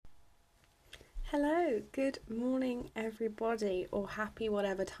Hello, good morning, everybody, or happy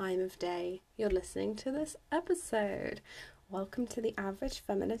whatever time of day you're listening to this episode. Welcome to the Average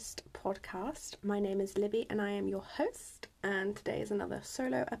Feminist podcast. My name is Libby and I am your host, and today is another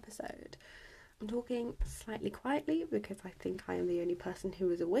solo episode. I'm talking slightly quietly because I think I am the only person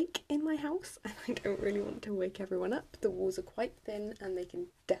who is awake in my house and I don't really want to wake everyone up. The walls are quite thin and they can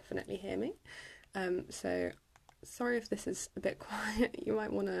definitely hear me. So sorry if this is a bit quiet. You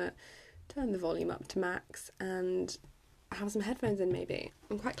might want to turn the volume up to max and have some headphones in maybe.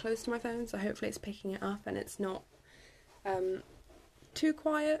 I'm quite close to my phone, so hopefully it's picking it up and it's not too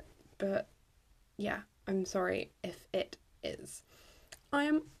quiet, but yeah, I'm sorry if it is. I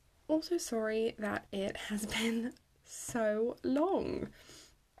am also sorry that it has been so long.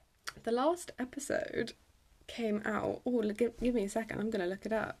 The last episode came out, give me a second, I'm going to look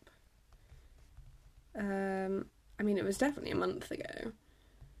it up. It was definitely a month ago.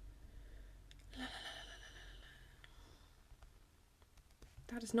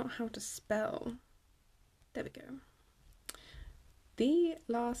 That is not how to spell. There we go. The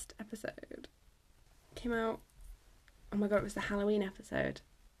last episode came out, oh my god, it was the Halloween episode.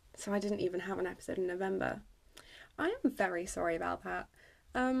 So I didn't even have an episode in November. I am very sorry about that.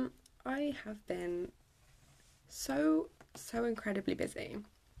 I have been so incredibly busy.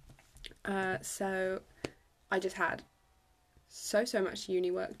 So I just had so much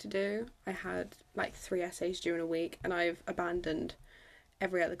uni work to do. I had like 3 essays due in a week and I've abandoned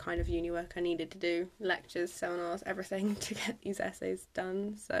every other kind of uni work I needed to do, lectures, seminars, everything to get these essays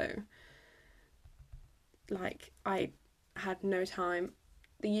done. So, I had no time.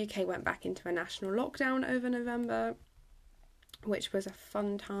 The UK went back into a national lockdown over November, which was a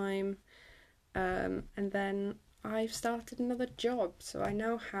fun time. And then I've started another job, so I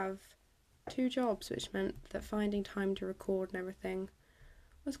now have 2 jobs, which meant that finding time to record and everything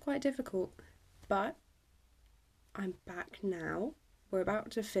was quite difficult. But I'm back now. We're about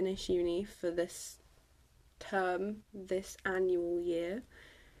to finish uni for this term, this annual year,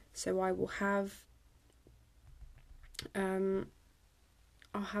 so I will have, I'll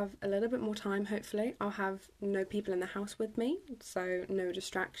have a little bit more time, hopefully. I'll have no people in the house with me, so no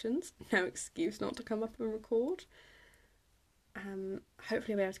distractions, no excuse not to come up and record.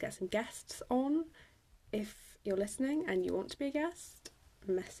 Hopefully I'll be able to get some guests on. If you're listening and you want to be a guest,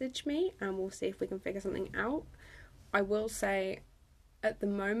 message me and we'll see if we can figure something out. I will say, at the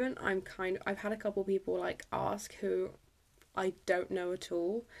moment, I've had a couple people, ask who I don't know at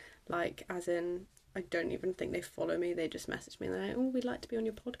all, as in, I don't even think they follow me, they just message me and they're like, oh, we'd like to be on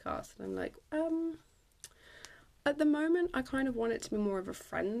your podcast, and I'm like, at the moment, I kind of want it to be more of a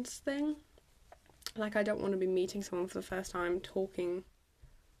friends thing, I don't want to be meeting someone for the first time, talking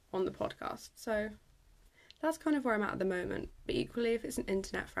on the podcast, so that's kind of where I'm at the moment, but equally, if it's an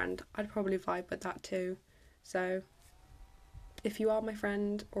internet friend, I'd probably vibe with that too, so if you are my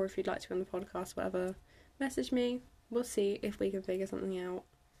friend, or if you'd like to be on the podcast, whatever, message me. We'll see if we can figure something out.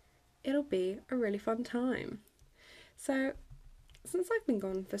 It'll be a really fun time. So, since I've been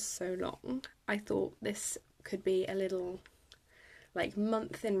gone for so long, I thought this could be a little,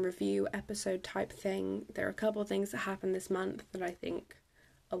 month in review episode type thing. There are a couple of things that happened this month that I think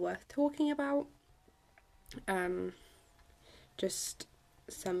are worth talking about. Just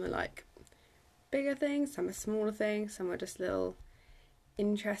some are bigger things, some are smaller things, some are just little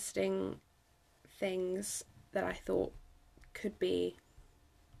interesting things that I thought could be,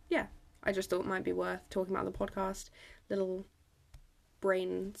 I just thought might be worth talking about on the podcast, little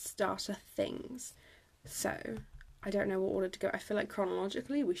brain starter things. So, I don't know what order to go. I feel like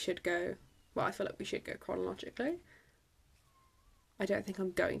chronologically we should go chronologically. I don't think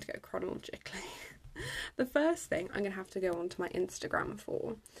I'm going to go chronologically. The first thing I'm going to have to go onto my Instagram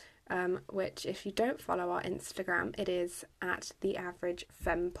for, which if you don't follow our Instagram, it is at the Average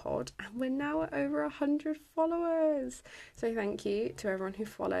Fempod, and we're now at over 100 followers. So thank you to everyone who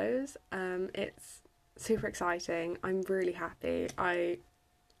follows. It's super exciting. I'm really happy. I'm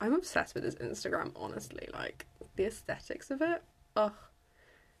obsessed with this Instagram, honestly. The aesthetics of it. Oh,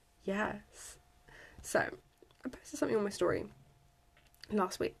 yes. So I posted something on my story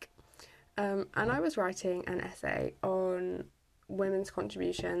last week, and I was writing an essay on women's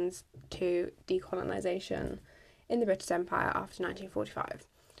contributions to decolonisation in the British Empire after 1945.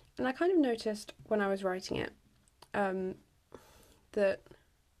 And I kind of noticed when I was writing it that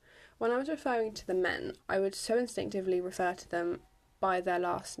when I was referring to the men, I would so instinctively refer to them by their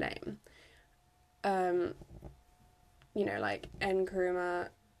last name. Nkrumah,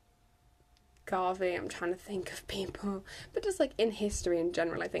 Garvey, I'm trying to think of people. But just in history in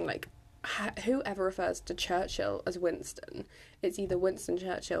general, I think whoever refers to Churchill as Winston, it's either Winston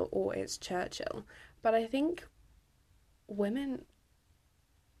Churchill or it's Churchill. But I think women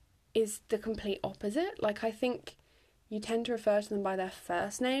is the complete opposite. Like, I think you tend to refer to them by their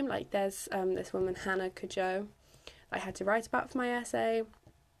first name. Like, there's this woman, Hannah Kudjoe, I had to write about for my essay.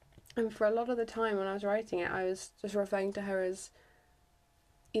 And for a lot of the time when I was writing it, I was just referring to her as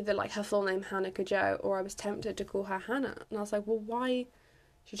either, like, her full name, Hannah Kudjoe, or I was tempted to call her Hannah. And I was like, well, why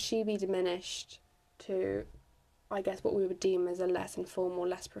should she be diminished to, I guess, what we would deem as a less informal,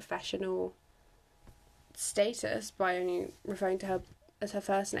 less professional status by only referring to her as her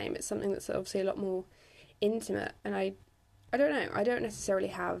first name? It's something that's obviously a lot more intimate, and I don't know, I don't necessarily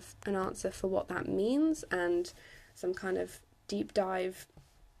have an answer for what that means, and some kind of deep dive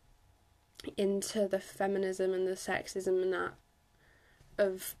into the feminism and the sexism and that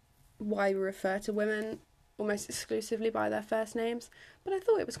of why we refer to women almost exclusively by their first names, but I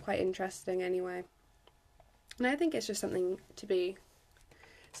thought it was quite interesting anyway. And I think it's just something to be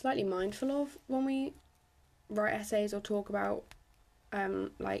slightly mindful of when we write essays or talk about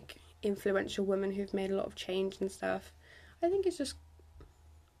like influential women who've made a lot of change and stuff. I think it's just,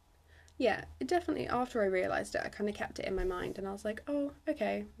 yeah, it definitely, after I realised it, I kind of kept it in my mind, and I was like, oh,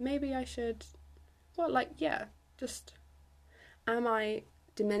 okay, maybe I should, well, like, yeah, just, am I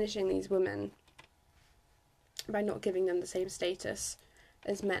diminishing these women by not giving them the same status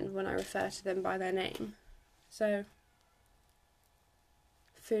as men when I refer to them by their name? So,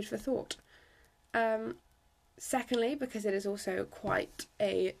 food for thought. Secondly, because it is also quite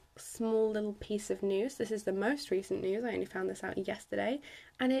a small little piece of news, this is the most recent news, I only found this out yesterday,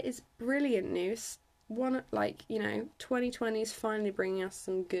 and it is brilliant news. 2020 is finally bringing us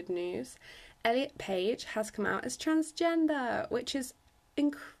some good news. Elliot Page has come out as transgender, which is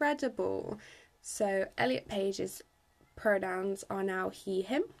incredible. So Elliot Page's pronouns are now he,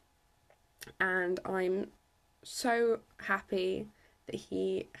 him, and I'm so happy that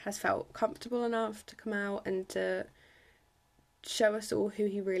he has felt comfortable enough to come out and to show us all who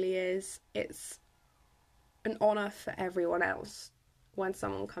he really is. It's an honour for everyone else when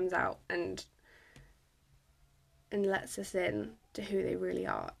someone comes out and lets us in to who they really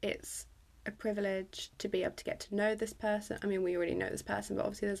are. It's a privilege to be able to get to know this person. I mean, we already know this person, but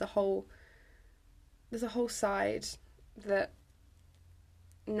obviously there's a whole side that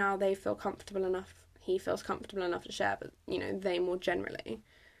now they feel comfortable enough, he feels comfortable enough to share, but, they more generally.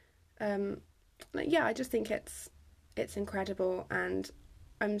 I just think it's incredible, and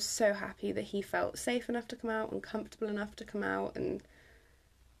I'm so happy that he felt safe enough to come out and comfortable enough to come out, and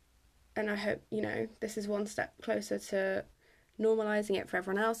I hope, this is one step closer to normalising it for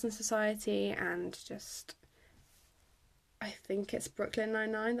everyone else in society. And just, I think it's Brooklyn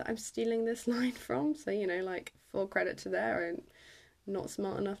Nine-Nine that I'm stealing this line from, so, full credit to there. I'm not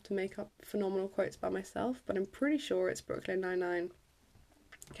smart enough to make up phenomenal quotes by myself, but I'm pretty sure it's Brooklyn Nine-Nine.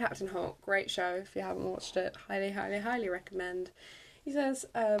 Captain Hook, great show. If you haven't watched it, highly, highly, highly recommend. He says,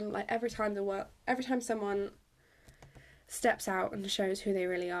 every time someone steps out and shows who they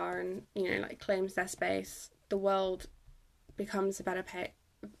really are and, claims their space, the world becomes a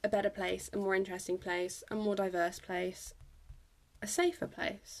better place, a more interesting place, a more diverse place, a safer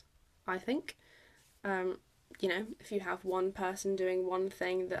place, I think. If you have one person doing one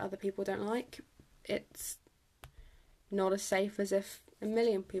thing that other people don't like, it's not as safe as if a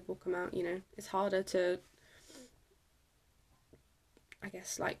million people come out. It's harder to, I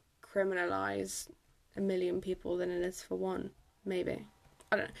guess, criminalise a million people than it is for one, maybe.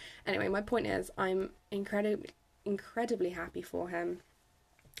 I don't know. Anyway, my point is, I'm incredibly happy for him,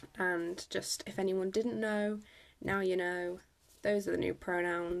 and just, if anyone didn't know, now you know. Those are the new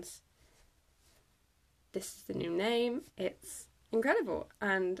pronouns. This is the new name. It's incredible,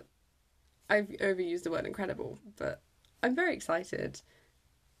 and I've overused the word incredible, but I'm very excited.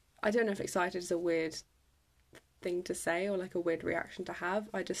 I don't know if excited is a weird thing to say or a weird reaction to have.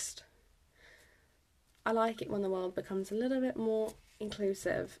 I like it when the world becomes a little bit more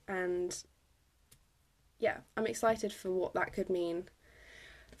inclusive, and yeah, I'm excited for what that could mean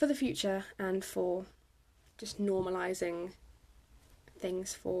for the future and for just normalising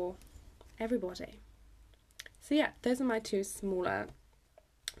things for everybody. So yeah, those are my two smaller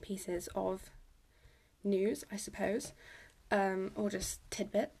pieces of news, I suppose, or just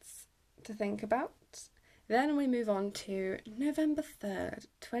tidbits to think about. Then we move on to November 3rd,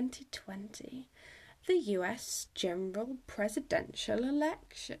 2020, the US general presidential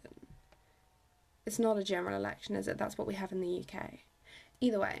election. It's not a general election, is it? That's what we have in the UK.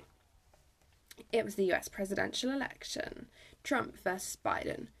 Either way, it was the US presidential election. Trump versus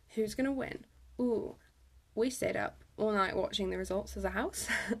Biden. Who's going to win? Ooh, we stayed up all night watching the results as a house.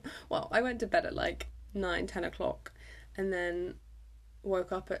 Well, I went to bed at like 9-10 o'clock and then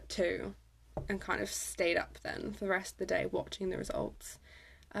woke up at 2 and kind of stayed up then for the rest of the day watching the results,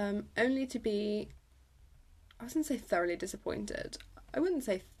 only to be, I was going to say thoroughly disappointed. I wouldn't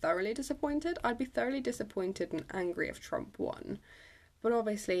say thoroughly disappointed. I'd be thoroughly disappointed and angry if Trump won. But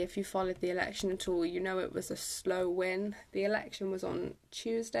obviously, if you followed the election at all, you know it was a slow win. The election was on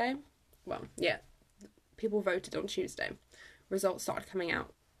Tuesday. Well, yeah, people voted on Tuesday. Results started coming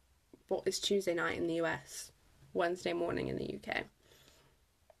out, what is Tuesday night in the US, Wednesday morning in the UK.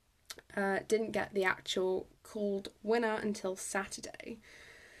 Didn't get the actual called winner until Saturday.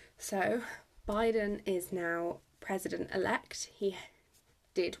 So, Biden is now president-elect. He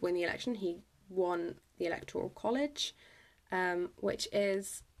did win the election. He won the Electoral College, which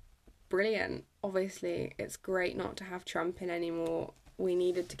is brilliant. Obviously, it's great not to have Trump in anymore. We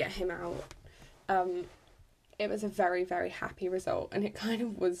needed to get him out. It was a very, very happy result, and it kind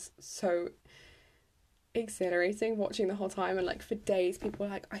of was so exhilarating watching the whole time. And like for days people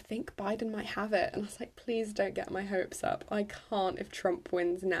were like, I think Biden might have it, and I was like, please don't get my hopes up. I can't. If Trump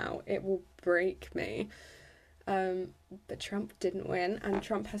wins now, it will break me. But Trump didn't win, and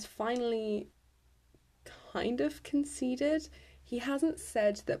Trump has finally kind of conceded. He hasn't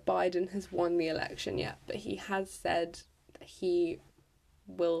said that Biden has won the election yet, but he has said that he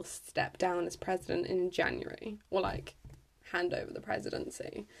will step down as president in January, or like hand over the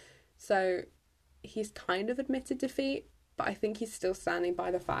presidency. So he's kind of admitted defeat, but I think he's still standing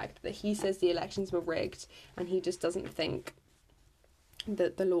by the fact that he says the elections were rigged, and he just doesn't think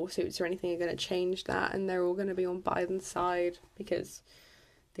that the lawsuits or anything are going to change that, and they're all going to be on Biden's side because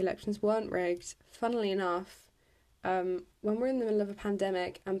the elections weren't rigged. Funnily enough, when we're in the middle of a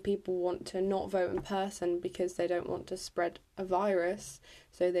pandemic and people want to not vote in person because they don't want to spread a virus,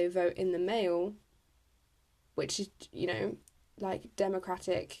 so they vote in the mail, which is, you know, like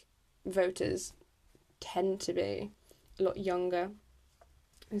Democratic voters tend to be a lot younger,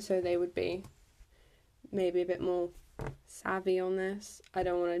 and so they would be maybe a bit more savvy on this. I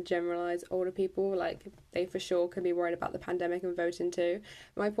don't want to generalise older people, like they for sure could be worried about the pandemic and voting too.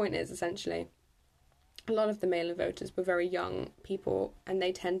 My point is essentially a lot of the mail-in voters were very young people, and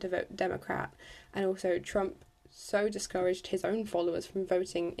they tend to vote Democrat. And also Trump so discouraged his own followers from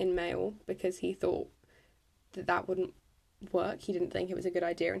voting in mail because he thought that wouldn't work. He didn't think it was a good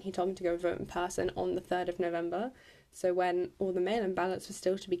idea, and he told them to go vote in person on the 3rd of November. So when all the mail-in ballots were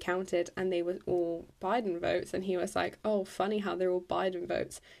still to be counted and they were all Biden votes, and he was like, oh, funny how they're all Biden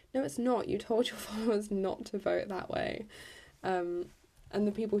votes. No, it's not. You told your followers not to vote that way. And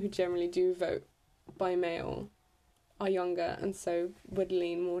the people who generally do vote by mail are younger and so would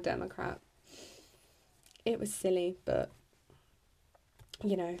lean more Democrat. It was silly, but,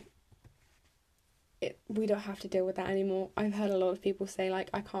 you know, we don't have to deal with that anymore. I've heard a lot of people say, like,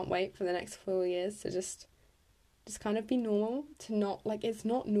 I can't wait for the next 4 years to just kind of be normal, to not, like, it's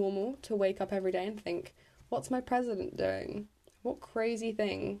not normal to wake up every day and think, what's my president doing? What crazy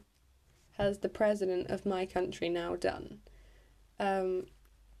thing has the president of my country now done?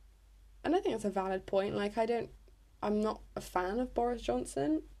 And I think that's a valid point. Like, I'm not a fan of Boris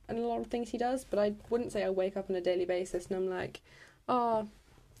Johnson and a lot of things he does, but I wouldn't say I wake up on a daily basis and I'm like, oh,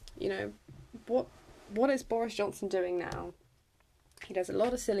 you know, what is Boris Johnson doing now? He does a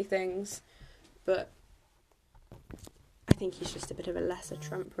lot of silly things, but I think he's just a bit of a lesser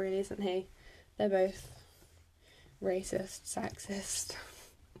Trump, really, isn't he? They're both racist, sexist.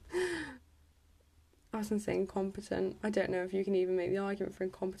 I was going to say incompetent. I don't know if you can even make the argument for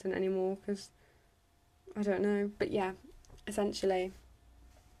incompetent anymore, because I don't know. But yeah, essentially,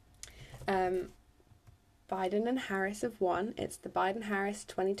 Biden and Harris have won. It's the Biden-Harris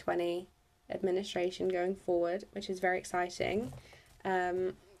 2020 administration going forward, which is very exciting.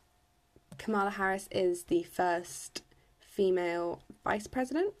 Kamala Harris is the first female vice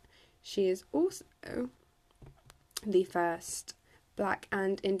president. She is also the first Black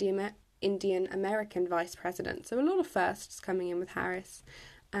and Indian American vice president. So a lot of firsts coming in with Harris,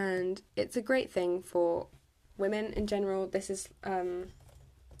 and it's a great thing for women in general. This is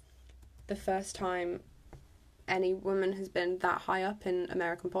the first time any woman has been that high up in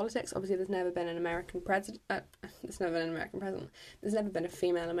American politics. Obviously, there's never been an American president. There's never been an American president. There's never been a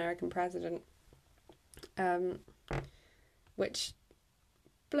female American president, which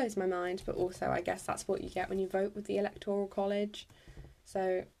blows my mind. But also, I guess that's what you get when you vote with the Electoral College.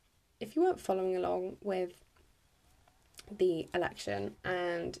 So, if you weren't following along with the election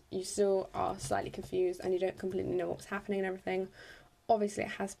and you still are slightly confused and you don't completely know what's happening and everything, obviously it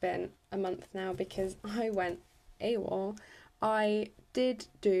has been a month now because I went AWOL. I did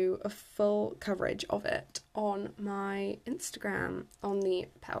do a full coverage of it on my Instagram, on the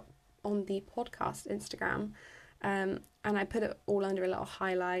podcast Instagram, and I put it all under a little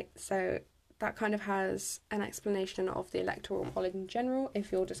highlight. So that kind of has an explanation of the Electoral College in general,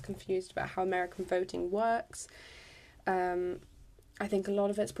 if you're just confused about how American voting works. I think a lot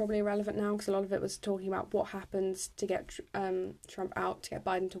of it's probably irrelevant now, because a lot of it was talking about what happens to get Trump out, to get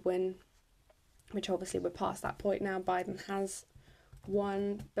Biden to win, which obviously we're past that point now. Biden has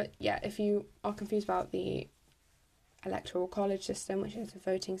won. But yeah, if you are confused about the Electoral College system, which is a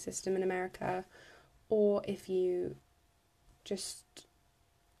voting system in America, or if you just,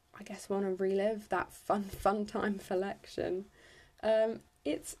 I guess, want to relive that fun time of election,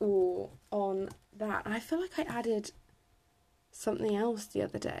 it's all on that. I feel like I added something else the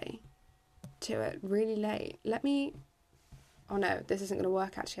other day to it really late. Oh no, this isn't going to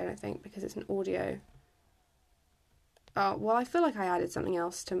work actually, I don't think, because it's an audio. Oh, well, I feel like I added something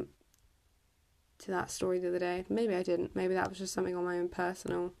else to that story the other day. Maybe I didn't. Maybe that was just something on my own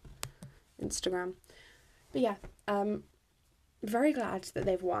personal Instagram. But yeah, very glad that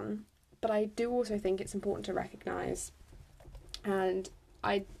they've won. But I do also think it's important to recognise, and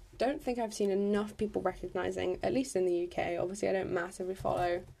I don't think I've seen enough people recognising, at least in the UK. Obviously, I don't massively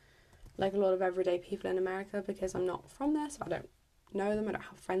follow like a lot of everyday people in America because I'm not from there, so I don't know them. I don't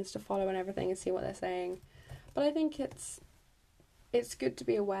have friends to follow and everything and see what they're saying. But I think it's good to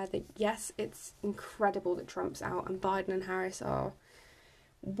be aware that, yes, it's incredible that Trump's out and Biden and Harris are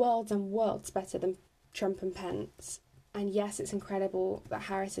worlds and worlds better than Trump and Pence. And yes, it's incredible that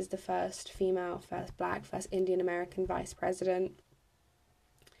Harris is the first female, first black, first Indian American vice president.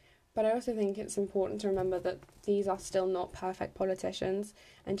 But I also think it's important to remember that these are still not perfect politicians.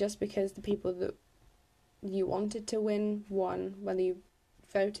 And just because the people that you wanted to win won, whether you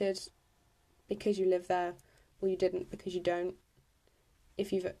voted because you live there or you didn't because you don't,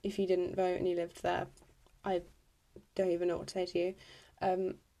 if you didn't vote and you lived there, I don't even know what to say to you.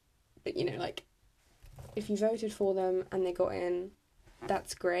 But, you know, like, if you voted for them and they got in,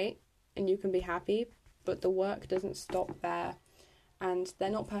 that's great and you can be happy, but the work doesn't stop there. And they're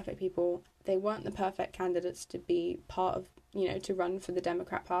not perfect people. They weren't the perfect candidates to be part of, you know, to run for the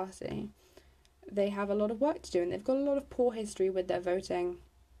Democrat Party. They have a lot of work to do, and they've got a lot of poor history with their voting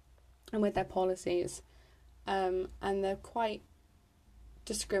and with their policies. And they're quite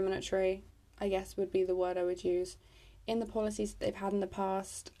discriminatory, I guess would be the word I would use, in the policies that they've had in the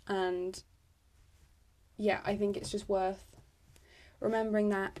past. And yeah, I think it's just worth remembering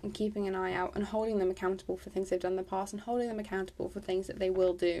that and keeping an eye out and holding them accountable for things they've done in the past and holding them accountable for things that they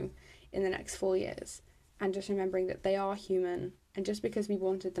will do in the next 4 years. And just remembering that they are human, and just because we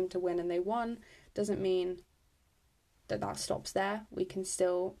wanted them to win and they won doesn't mean that stops there. We can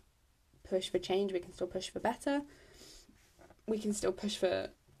still push for change, we can still push for better, we can still push for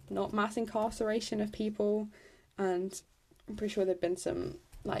not mass incarceration of people, and I'm pretty sure there've been some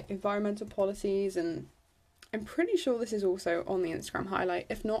like environmental policies, and I'm pretty sure this is also on the Instagram highlight.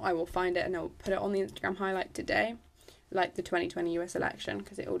 If not, I will find it and I'll put it on the Instagram highlight today, like the 2020 US election,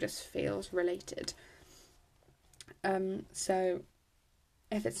 because it all just feels related. So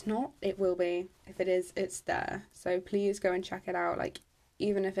if it's not, it will be. If it is, it's there. So please go and check it out. Like,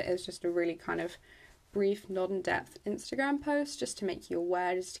 even if it is just a really kind of brief, not in-depth Instagram post, just to make you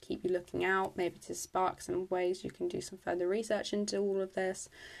aware, just to keep you looking out, maybe to spark some ways you can do some further research into all of this,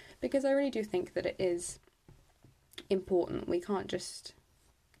 because I really do think that it is important. We can't just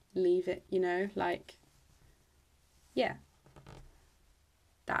leave it, you know, like, yeah,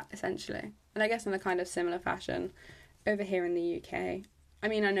 that essentially. And I guess in a kind of similar fashion over here in the UK, I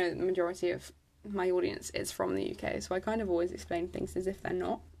mean, I know that the majority of my audience is from the UK, so I kind of always explain things as if they're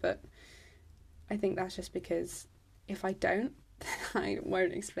not, but I think that's just because if I don't, then I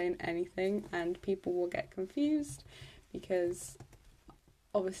won't explain anything and people will get confused, because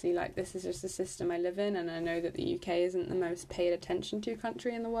obviously, like, this is just the system I live in, and I know that the UK isn't the most paid attention to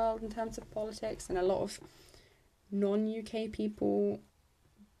country in the world in terms of politics, and a lot of non-UK people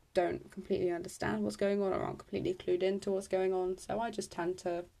don't completely understand what's going on or aren't completely clued into what's going on, so I just tend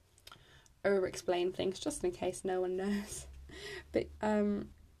to over-explain things just in case no one knows. But,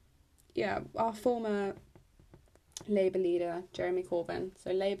 yeah, our former Labour leader, Jeremy Corbyn,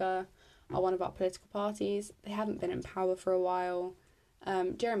 so Labour are one of our political parties. They haven't been in power for a while.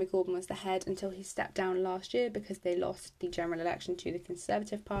 Jeremy Corbyn was the head until he stepped down last year because they lost the general election to the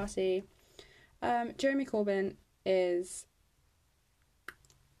Conservative Party. Jeremy Corbyn is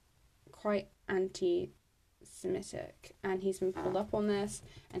quite anti-Semitic, and he's been pulled up on this,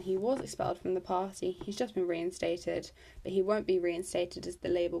 and he was expelled from the party. He's just been reinstated, but he won't be reinstated as the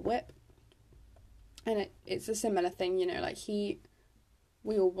Labour whip. And it's a similar thing, you know, like we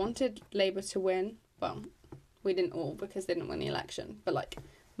all wanted Labour to win. Well, we didn't all because they didn't win the election, but like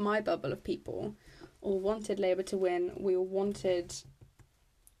my bubble of people all wanted Labour to win. We all wanted,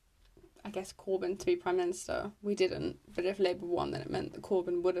 I guess, Corbyn to be Prime Minister. We didn't, but if Labour won, then it meant that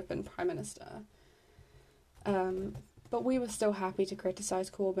Corbyn would have been Prime Minister. But we were still happy to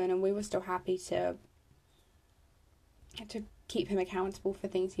criticise Corbyn, and we were still happy to keep him accountable for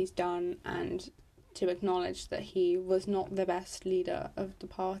things he's done, and to acknowledge that he was not the best leader of the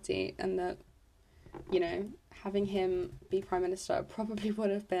party, and that, you know, having him be Prime Minister probably would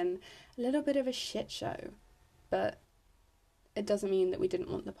have been a little bit of a shit show. But it doesn't mean that we didn't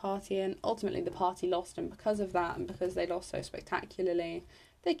want the party, and ultimately the party lost, and because of that, and because they lost so spectacularly,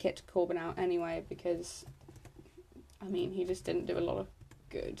 they kicked Corbyn out anyway, because, I mean, he just didn't do a lot of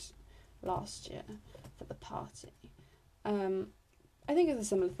good last year for the party. I think it's a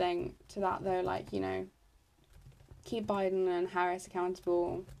similar thing to that, though, like, you know, keep Biden and Harris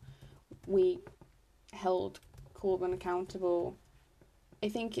accountable. We held Corbyn accountable. I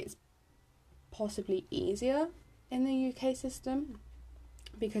think it's possibly easier in the UK system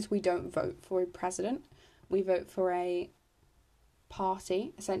because we don't vote for a president. We vote for a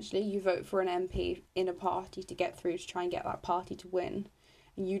party, essentially. You vote for an MP in a party to get through, to try and get that party to win.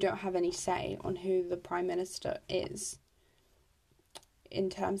 And you don't have any say on who the Prime Minister is in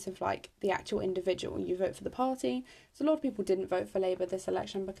terms of, like, the actual individual. You vote for the party. So a lot of people didn't vote for Labour this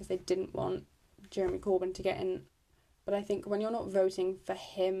election because they didn't want Jeremy Corbyn to get in. But I think when you're not voting for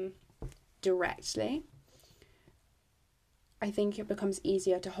him directly, I think it becomes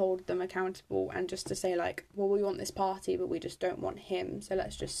easier to hold them accountable and just to say, like, well, we want this party, but we just don't want him, so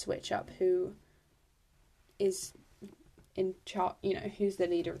let's just switch up who is in charge, you know, who's the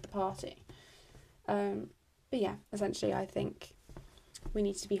leader of the party. But yeah, essentially I think we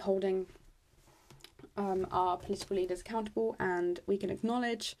need to be holding our political leaders accountable, and we can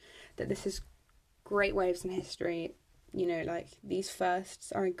acknowledge that this is great waves in history. You know, like, these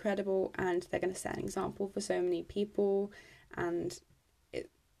firsts are incredible, and they're going to set an example for so many people, and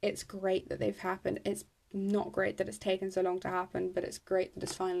it's great that they've happened. It's not great that it's taken so long to happen, but it's great that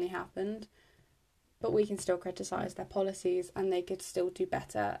it's finally happened. But we can still criticise their policies, and they could still do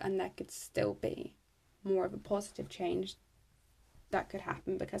better, and there could still be more of a positive change that could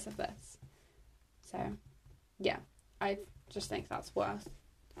happen because of this. So, yeah, I just think that's worth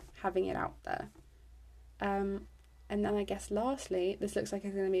having it out there. And then I guess lastly, this looks like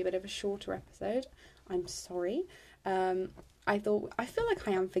it's going to be a bit of a shorter episode. I'm sorry. I feel like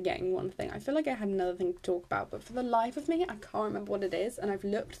I am forgetting one thing. I feel like I had another thing to talk about, but for the life of me, I can't remember what it is, and I've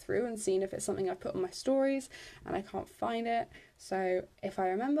looked through and seen if it's something I've put on my stories, and I can't find it. So if I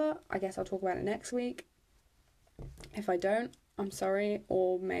remember, I guess I'll talk about it next week. If I don't, I'm sorry,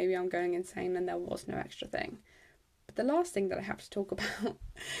 or maybe I'm going insane and there was no extra thing. But the last thing that I have to talk about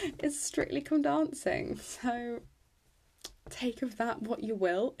is Strictly Come Dancing. So take of that what you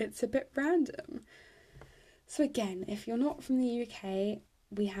will. It's a bit random. So again, if you're not from the UK,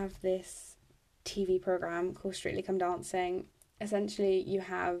 we have this TV programme called Strictly Come Dancing. Essentially, you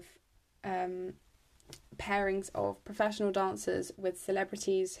have pairings of professional dancers with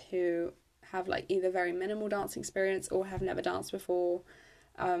celebrities who have, like, either very minimal dance experience or have never danced before.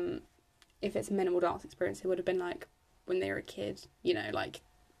 If it's minimal dance experience, it would have been, like, when they were a kid, you know, like,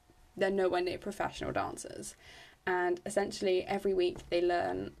 they're nowhere near professional dancers. And essentially, every week they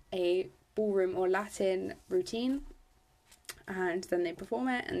learn a ballroom or Latin routine, and then they perform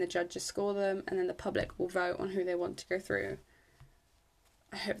it, and the judges score them, and then the public will vote on who they want to go through.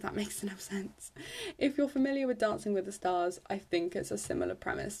 I hope that makes enough sense. If you're familiar with Dancing with the Stars, I think it's a similar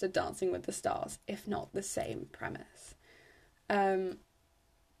premise to Dancing with the Stars, if not the same premise.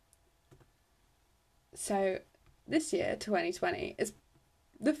 So this year, 2020, is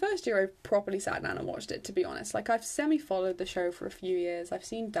the first year I've properly sat down and watched it, to be honest. Like, I've semi-followed the show for a few years. I've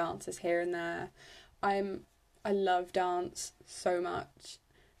seen dances here and there. I love dance so much.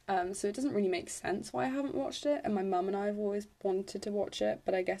 So it doesn't really make sense why I haven't watched it, and my mum and I have always wanted to watch it,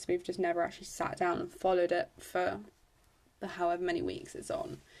 but I guess we've just never actually sat down and followed it for the however many weeks it's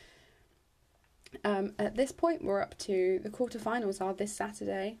on. At this point, we're up to the quarterfinals are this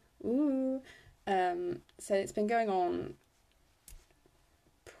Saturday. Ooh. So it's been going on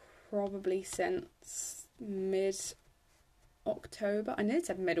probably since mid-October. I nearly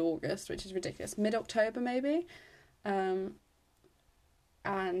said mid-August, which is ridiculous. Mid-October, maybe.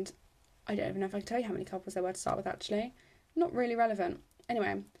 And I don't even know if I can tell you how many couples there were to start with, actually. Not really relevant.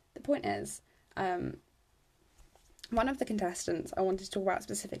 Anyway, the point is, one of the contestants I wanted to talk about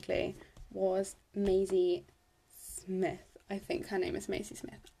specifically was Maisie Smith. I think her name is Maisie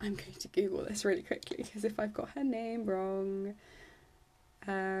Smith. I'm going to Google this really quickly, because if I've got her name wrong...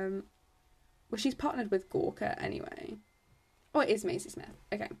 well, she's partnered with Gorka anyway. Oh, it is Maisie Smith.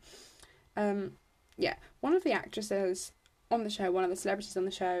 Okay. Yeah, one of the actresses on the show, one of the celebrities on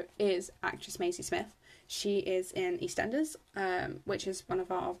the show, is actress Maisie Smith. She is in EastEnders, which is one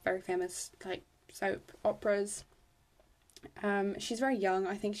of our very famous like soap operas. She's very young.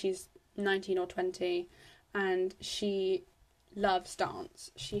 I think she's 19 or 20, and she loves dance.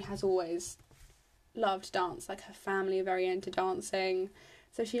 She has always loved dance. Like, her family are very into dancing,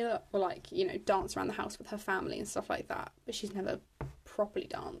 so she will, like, you know, dance around the house with her family and stuff like that, but she's never properly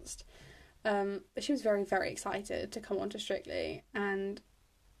danced. But she was very, very excited to come on to Strictly, and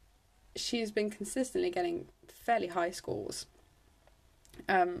she's been consistently getting fairly high scores.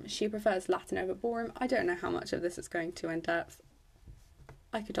 She prefers Latin over ballroom. I don't know how much of this is going to in depth.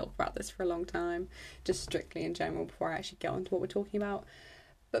 I could talk about this for a long time, just Strictly in general, before I actually get on to what we're talking about.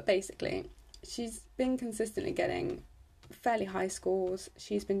 But basically, she's been consistently getting fairly high scores.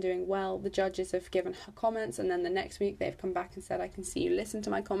 She's been doing well. The judges have given her comments, and then the next week they've come back and said, I can see you listen to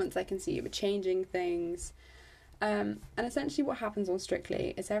my comments, I can see you were changing things. And essentially what happens on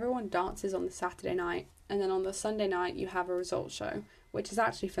Strictly is everyone dances on the Saturday night, and then on the Sunday night you have a results show, which is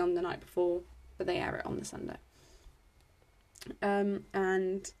actually filmed the night before, but they air it on the Sunday.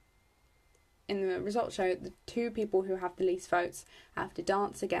 And in the results show, the two people who have the least votes have to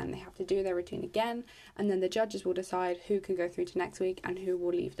dance again. They have to do their routine again, and then the judges will decide who can go through to next week and who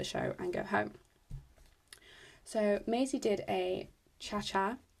will leave the show and go home. So Maisie did a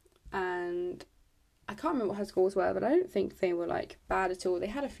cha-cha, and I can't remember what her scores were, but I don't think they were like bad at all. They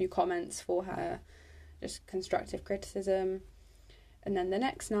had a few comments for her, just constructive criticism. And then the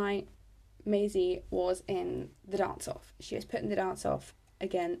next night, Maisie was in the dance-off. She was put in the dance-off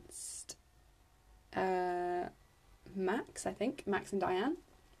against Max and Diane.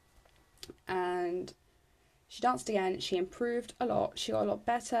 And she danced again. She improved a lot. She got a lot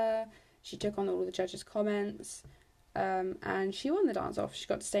better. She took on all of the judges' comments. And she won the dance-off. She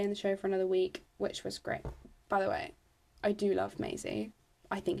got to stay in the show for another week, which was great. By the way, I do love Maisie.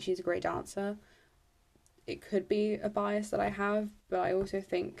 I think she's a great dancer. It could be a bias that I have, but I also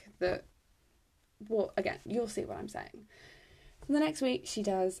think that, well, again, you'll see what I'm saying. So the next week, she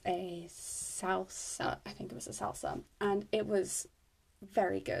does a salsa. I think it was a salsa. And it was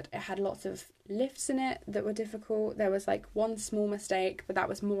very good. It had lots of lifts in it that were difficult. There was like one small mistake, but that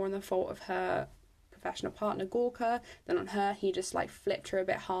was more on the fault of her professional partner Gorka than on her. He just like flipped her a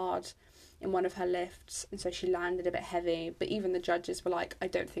bit hard in one of her lifts, and so she landed a bit heavy, but even the judges were like, I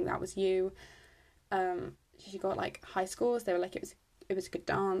don't think that was you. She got like high scores. They were like, it was a good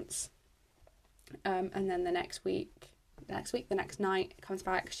dance. And then the next night comes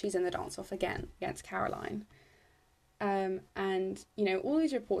back, she's in the dance off again against Caroline. And you know, all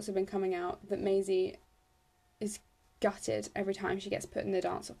these reports have been coming out that Maisie is gutted every time she gets put in the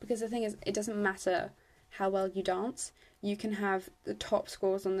dance off, because the thing is, it doesn't matter how well you dance. You can have the top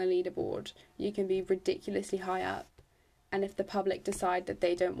scores on the leaderboard, you can be ridiculously high up, and if the public decide that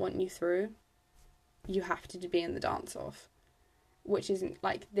they don't want you through, you have to be in the dance off. Which isn't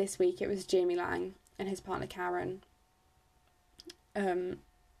like this week. It was Jamie Lang and his partner Karen.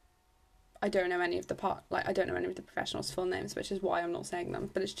 I don't know any of the professionals' full names, which is why I'm not saying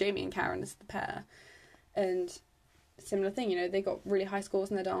them. But it's Jamie and Karen as the pair, and similar thing. You know, they got really high scores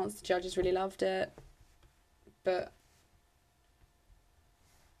in their dance. The judges really loved it, but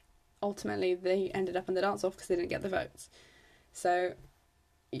ultimately they ended up in the dance off because they didn't get the votes. So,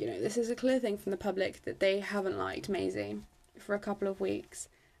 you know, this is a clear thing from the public that they haven't liked Maisie for a couple of weeks,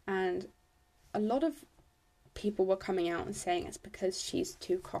 and a lot of people were coming out and saying it's because she's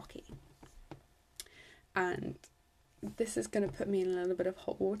too cocky. And this is going to put me in a little bit of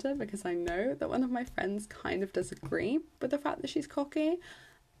hot water, because I know that one of my friends kind of does agree with the fact that she's cocky.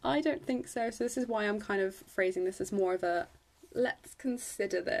 I don't think so, so this is why I'm kind of phrasing this as more of a let's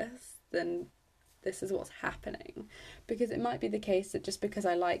consider this than this is what's happening. Because it might be the case that just because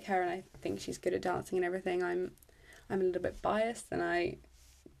I like her and I think she's good at dancing and everything, I'm a little bit biased, and I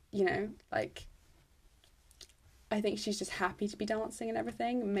think she's just happy to be dancing and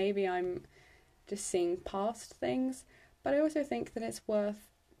everything. Maybe I'm just seeing past things, but I also think that it's worth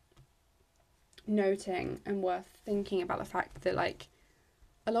noting and worth thinking about the fact that, like,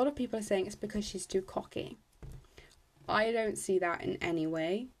 a lot of people are saying it's because she's too cocky. I don't see that in any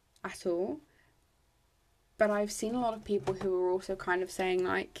way at all, but I've seen a lot of people who are also kind of saying,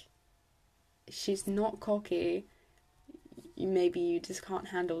 like, she's not cocky, maybe you just can't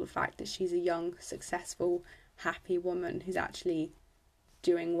handle the fact that she's a young, successful, happy woman who's actually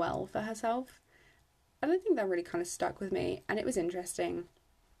doing well for herself. I don't think that really kind of stuck with me, and it was interesting.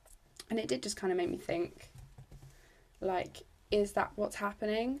 And it did just kind of make me think, like, is that what's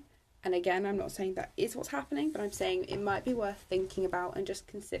happening? And again, I'm not saying that is what's happening, but I'm saying it might be worth thinking about and just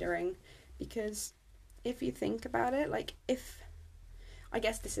considering, because if you think about it, like, I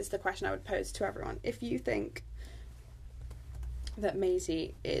guess this is the question I would pose to everyone. If you think that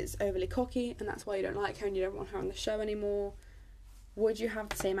Maisie is overly cocky and that's why you don't like her and you don't want her on the show anymore, would you have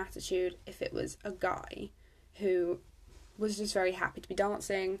the same attitude if it was a guy who was just very happy to be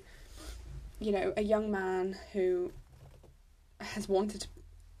dancing, you know, a young man who has wanted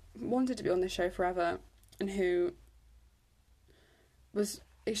to be on the show forever and who was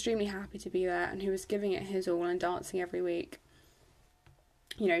extremely happy to be there and who was giving it his all and dancing every week,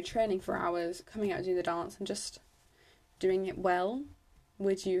 you know, training for hours, coming out and doing the dance and just doing it well?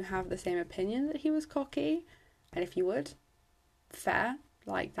 Would you have the same opinion that he was cocky? And if you would, fair,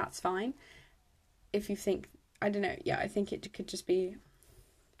 like, that's fine. If you think, I don't know, yeah, I think it could just be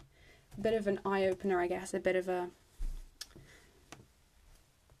a bit of an eye-opener, I guess, a bit of a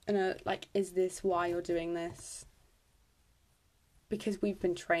like, is this why you're doing this? Because we've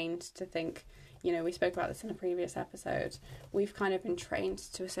been trained to think, you know, we spoke about this in a previous episode, we've kind of been trained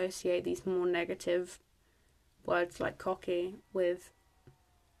to associate these more negative words like cocky with,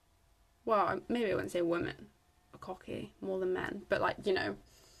 well, maybe I wouldn't say women are cocky more than men, but, like, you know,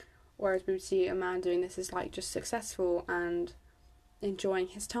 whereas we would see a man doing this as, like, just successful and enjoying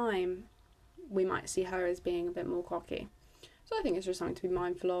his time, we might see her as being a bit more cocky. So I think it's just something to be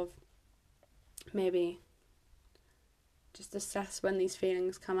mindful of. Maybe just assess when these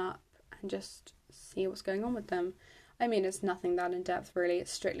feelings come up and just see what's going on with them. I mean, it's nothing that in depth, really.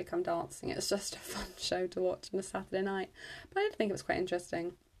 It's Strictly Come Dancing. It's just a fun show to watch on a Saturday night. But I did think it was quite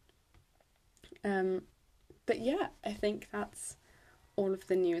interesting. But yeah, I think that's all of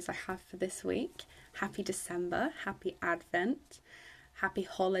the news I have for this week. Happy December, happy Advent, happy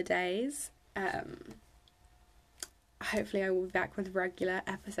holidays. Hopefully I will be back with regular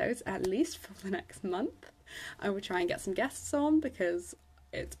episodes, at least for the next month. I will try and get some guests on because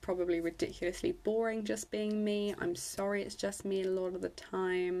it's probably ridiculously boring just being me. I'm sorry, it's just me a lot of the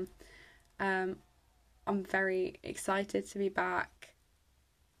time. I'm very excited to be back.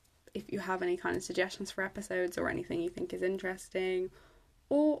 If you have any kind of suggestions for episodes or anything you think is interesting,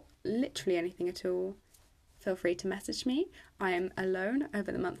 or literally anything at all, feel free to message me. I am alone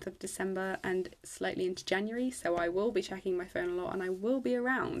over the month of December and slightly into January, so I will be checking my phone a lot and I will be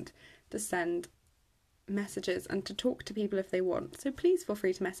around to send messages and to talk to people if they want. So please feel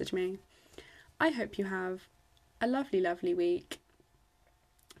free to message me. I hope you have a lovely, lovely week.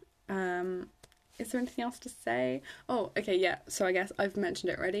 Is there anything else to say? Oh, okay, yeah. So I guess I've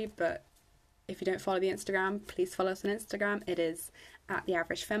mentioned it already, but if you don't follow the Instagram, please follow us on Instagram. It is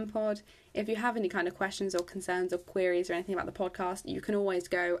 @theaveragefempod. If you have any kind of questions or concerns or queries or anything about the podcast, you can always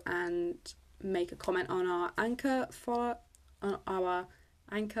go and make a comment on our Anchor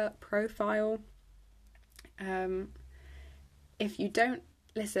profile. If you don't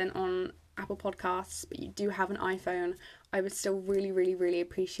listen on Apple Podcasts, but you do have an iPhone, I would still really, really, really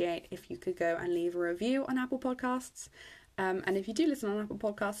appreciate if you could go and leave a review on Apple Podcasts. And if you do listen on Apple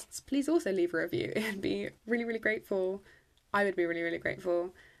Podcasts, please also leave a review. It'd be really, really grateful. I would be really, really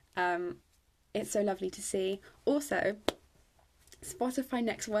grateful. It's so lovely to see. Also, Spotify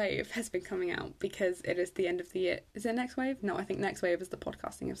Next Wave has been coming out because it is the end of the year. Is it Next Wave? No, I think Next Wave is the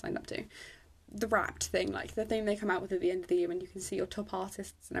podcasting I've signed up to. The Wrapped thing, like the thing they come out with at the end of the year when you can see your top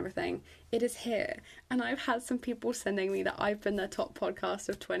artists and everything. It is here. And I've had some people sending me that I've been their top podcast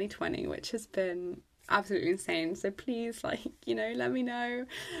of 2020, which has been absolutely insane. So please, like, you know, let me know.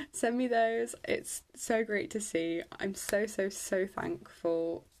 Send me those. It's so great to see. I'm so, so, so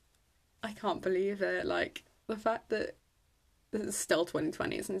thankful. I can't believe it. Like, the fact that this is still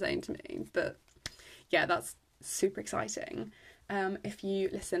 2020 is insane to me. But yeah, that's super exciting. If you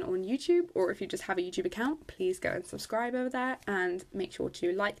listen on YouTube or if you just have a YouTube account, please go and subscribe over there and make sure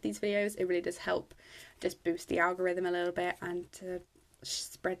to like these videos. It really does help just boost the algorithm a little bit and to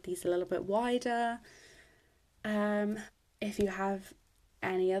spread these a little bit wider. If you have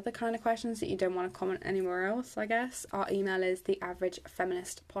any other kind of questions that you don't want to comment anywhere else, I guess, our email is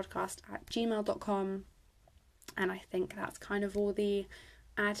theaveragefeministpodcast@gmail.com. And I think that's kind of all the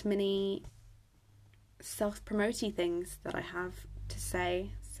admin-y, self-promote-y things that I have to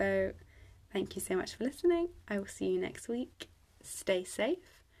say. So thank you so much for listening. I will see you next week. Stay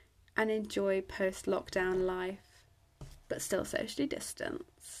safe and enjoy post-lockdown life, but still socially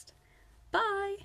distanced. Bye!